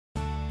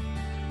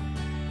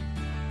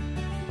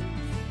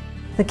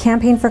The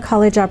Campaign for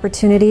College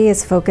Opportunity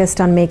is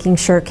focused on making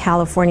sure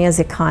California's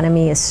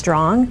economy is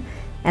strong,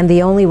 and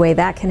the only way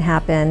that can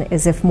happen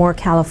is if more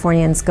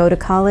Californians go to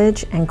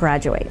college and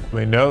graduate.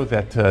 We know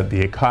that the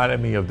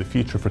economy of the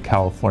future for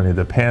California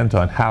depends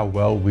on how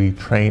well we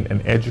train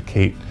and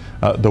educate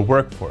the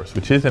workforce,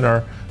 which is in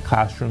our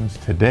classrooms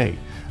today.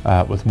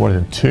 With more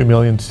than 2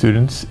 million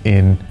students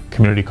in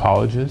community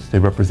colleges. They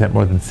represent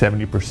more than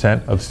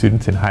 70% of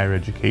students in higher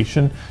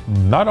education.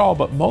 Not all,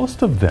 but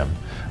most of them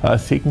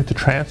seeking to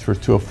transfer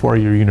to a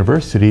four-year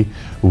university.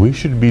 We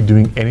should be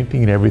doing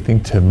anything and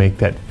everything to make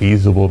that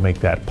feasible, make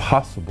that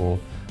possible,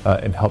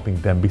 and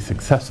helping them be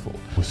successful.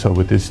 So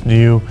with this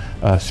new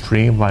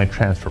streamlined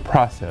transfer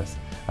process,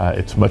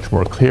 it's much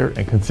more clear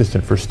and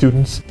consistent for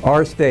students.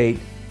 Our state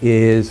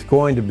is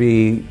going to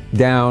be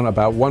down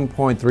about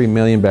 1.3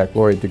 million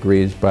baccalaureate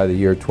degrees by the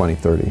year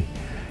 2030.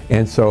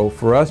 And so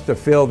for us to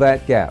fill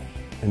that gap,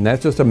 and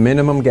that's just a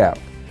minimum gap,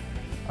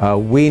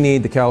 we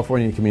need the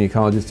California community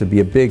colleges to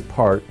be a big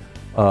part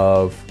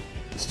of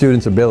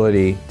students'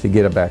 ability to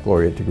get a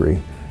baccalaureate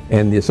degree.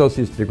 And the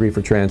associate's degree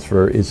for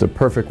transfer is a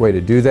perfect way to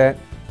do that.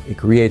 It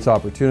creates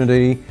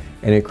opportunity,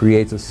 and it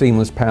creates a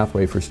seamless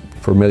pathway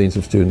for millions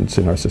of students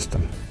in our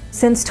system.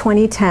 Since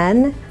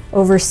 2010,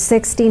 over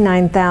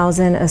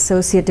 69,000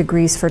 associate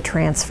degrees for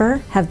transfer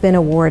have been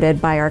awarded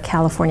by our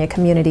California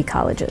community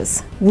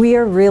colleges. We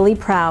are really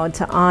proud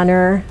to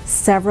honor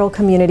several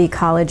community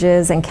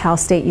colleges and Cal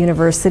State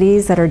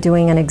universities that are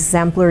doing an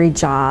exemplary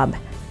job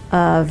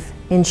of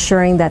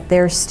ensuring that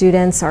their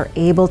students are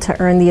able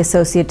to earn the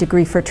associate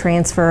degree for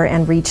transfer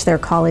and reach their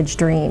college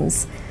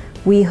dreams.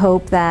 We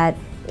hope that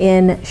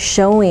in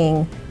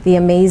showing the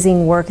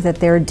amazing work that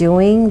they're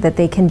doing, that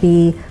they can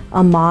be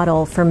a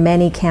model for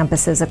many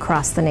campuses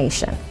across the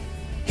nation.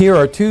 Here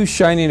are two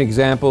shining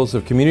examples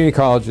of community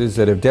colleges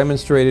that have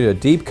demonstrated a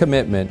deep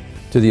commitment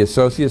to the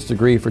associate's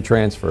degree for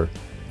transfer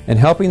and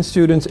helping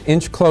students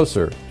inch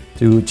closer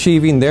to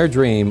achieving their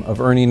dream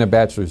of earning a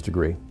bachelor's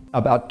degree.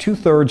 About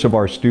 2/3 of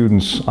our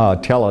students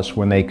tell us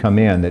when they come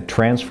in that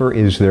transfer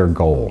is their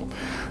goal.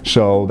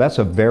 So that's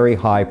a very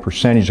high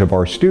percentage of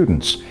our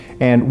students.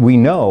 And we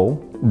know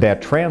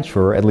that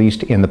transfer, at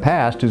least in the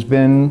past, has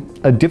been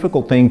a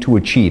difficult thing to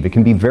achieve. It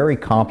can be very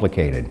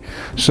complicated.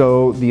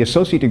 So the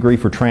Associate Degree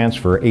for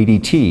Transfer,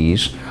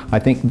 ADTs, I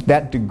think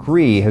that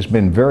degree has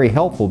been very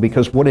helpful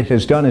because what it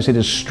has done is it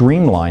has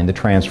streamlined the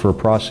transfer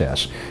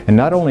process. And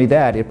not only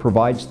that, it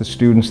provides the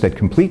students that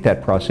complete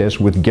that process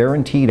with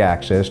guaranteed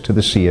access to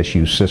the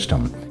CSU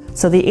system.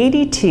 So the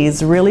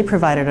ADTs really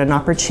provided an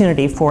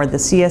opportunity for the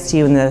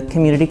CSU and the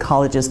community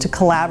colleges to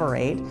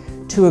collaborate,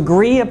 to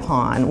agree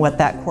upon what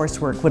that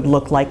coursework would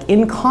look like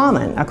in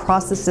common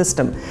across the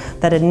system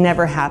that had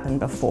never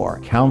happened before.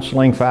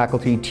 Counseling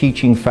faculty,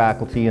 teaching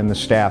faculty, and the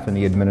staff and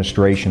the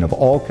administration have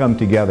all come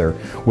together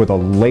with a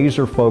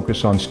laser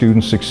focus on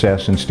student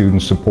success and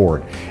student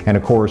support. And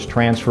of course,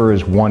 transfer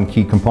is one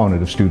key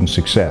component of student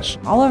success.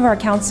 All of our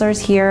counselors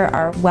here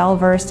are well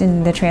versed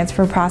in the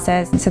transfer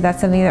process, and so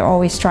that's something that we're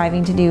always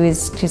striving to do,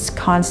 is just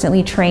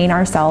constantly train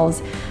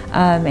ourselves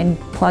and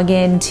plug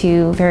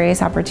into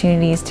various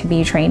opportunities to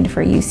be trained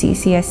for UC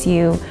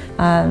CSU,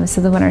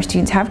 so that when our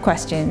students have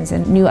questions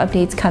and new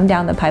updates come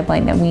down the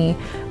pipeline, that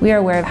we are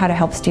aware of how to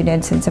help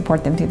students and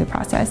support them through the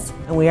process.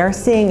 And we are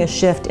seeing a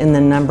shift in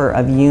the number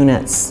of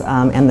units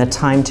and the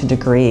time to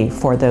degree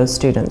for those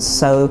students.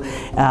 So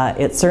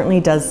it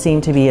certainly does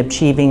seem to be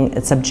achieving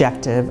its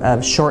objective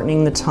of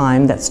shortening the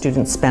time that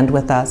students spend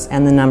with us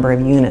and the number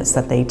of units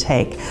that they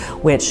take,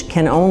 which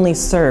can only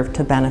serve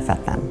to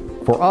benefit them.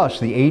 For us,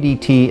 the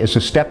ADT is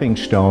a stepping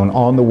stone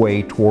on the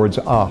way towards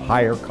a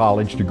higher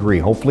college degree,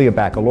 hopefully a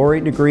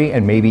baccalaureate degree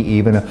and maybe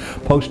even a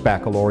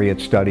post-baccalaureate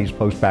studies,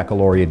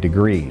 post-baccalaureate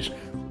degrees.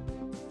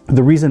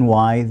 The reason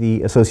why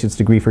the associate's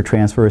degree for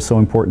transfer is so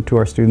important to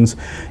our students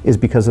is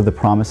because of the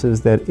promises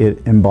that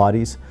it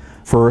embodies.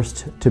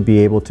 First, to be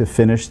able to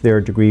finish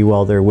their degree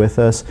while they're with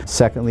us.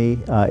 Secondly,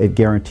 it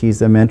guarantees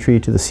them entry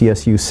to the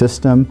CSU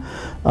system.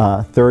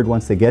 Third,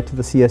 once they get to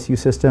the CSU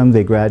system,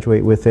 they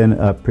graduate within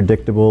a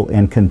predictable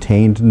and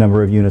contained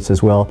number of units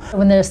as well.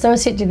 When the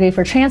associate degree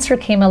for transfer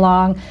came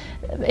along,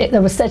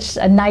 there was such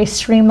a nice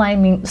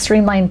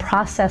streamlined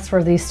process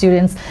for these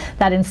students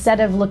that instead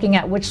of looking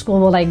at which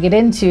school will I get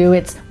into,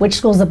 it's which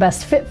school's the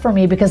best fit for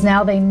me, because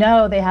now they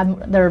know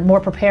they're more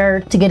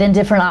prepared to get in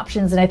different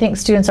options, and I think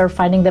students are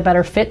finding the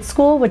better fit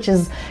school, which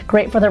is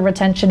great for their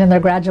retention and their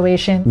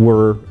graduation.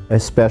 We're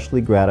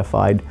especially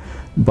gratified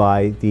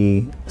by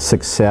the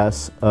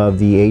success of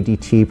the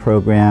ADT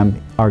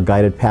program, our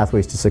Guided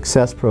Pathways to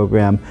Success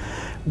program,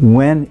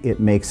 when it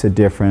makes a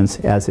difference,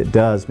 as it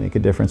does make a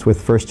difference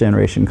with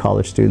first-generation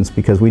college students,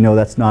 because we know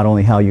that's not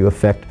only how you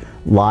affect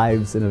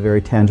lives in a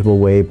very tangible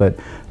way, but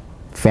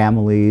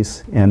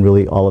families and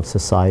really all of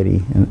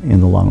society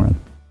in the long run.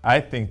 I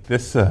think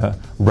this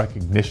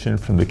recognition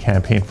from the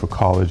Campaign for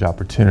College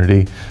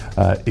Opportunity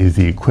is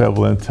the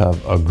equivalent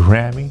of a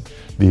Grammy,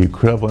 the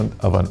equivalent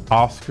of an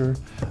Oscar,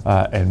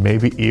 and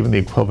maybe even the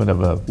equivalent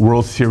of a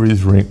World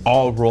Series ring,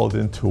 all rolled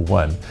into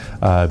one,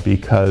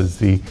 because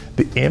the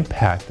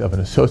impact of an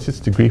associate's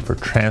degree for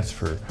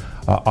transfer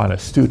on a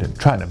student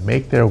trying to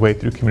make their way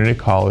through community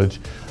college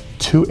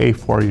to a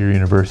four-year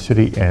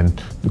university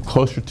and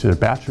closer to their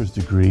bachelor's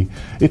degree,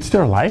 it's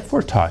their life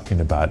we're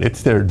talking about.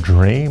 It's their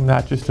dream,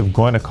 not just of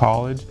going to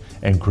college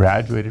and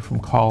graduating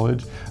from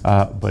college,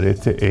 but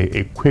it's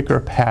a quicker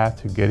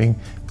path to getting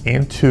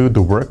into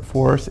the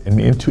workforce and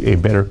into a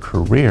better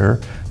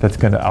career that's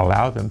going to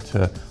allow them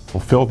to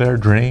fulfill their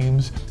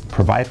dreams,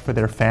 provide for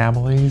their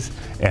families,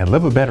 and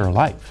live a better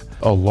life.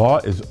 A law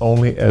is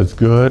only as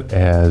good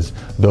as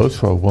those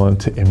who are willing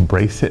to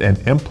embrace it and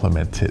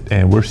implement it.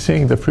 And we're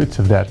seeing the fruits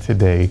of that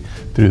today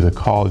through the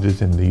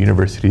colleges and the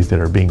universities that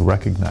are being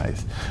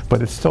recognized.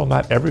 But it's still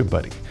not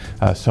everybody.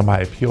 So my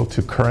appeal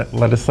to current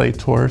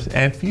legislators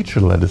and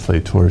future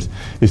legislators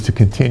is to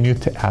continue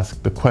to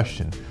ask the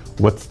question,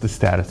 what's the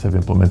status of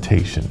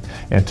implementation?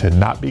 And to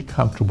not be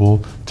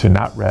comfortable, to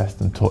not rest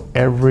until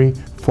every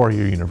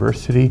four-year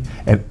university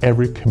and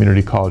every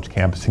community college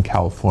campus in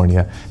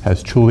California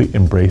has truly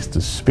embraced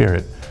the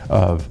spirit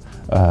of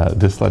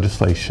this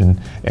legislation,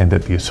 and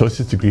that the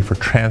associate's degree for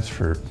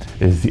transfer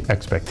is the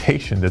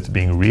expectation that's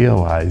being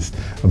realized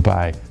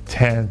by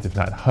tens, if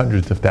not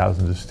hundreds of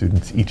thousands of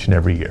students each and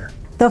every year.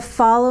 The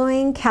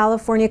following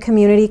California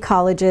community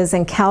colleges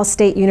and Cal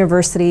State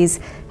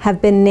universities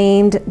have been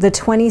named the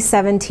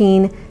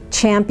 2017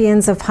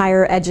 Champions of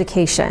Higher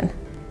Education: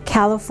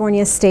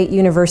 California State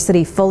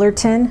University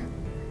Fullerton,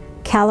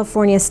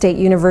 California State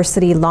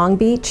University Long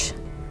Beach,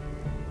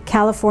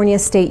 California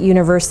State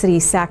University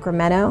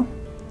Sacramento,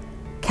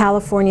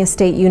 California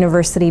State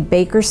University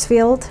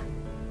Bakersfield,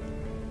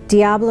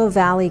 Diablo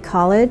Valley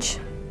College,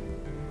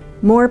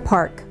 Moore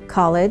Park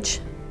College,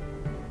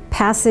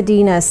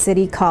 Pasadena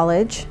City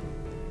College,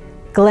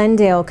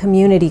 Glendale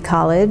Community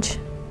College,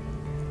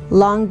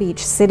 Long Beach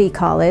City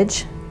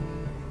College,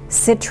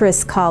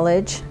 Citrus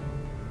College,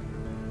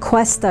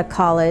 Cuesta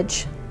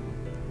College,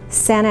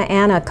 Santa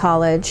Ana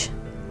College,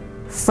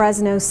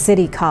 Fresno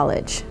City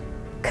College.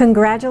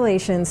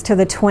 Congratulations to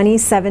the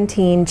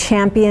 2017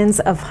 Champions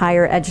of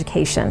Higher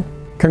Education.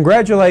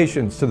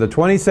 Congratulations to the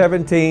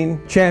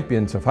 2017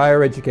 Champions of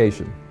Higher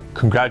Education.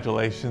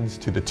 Congratulations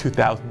to the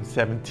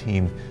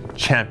 2017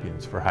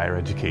 Champions for Higher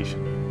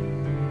Education.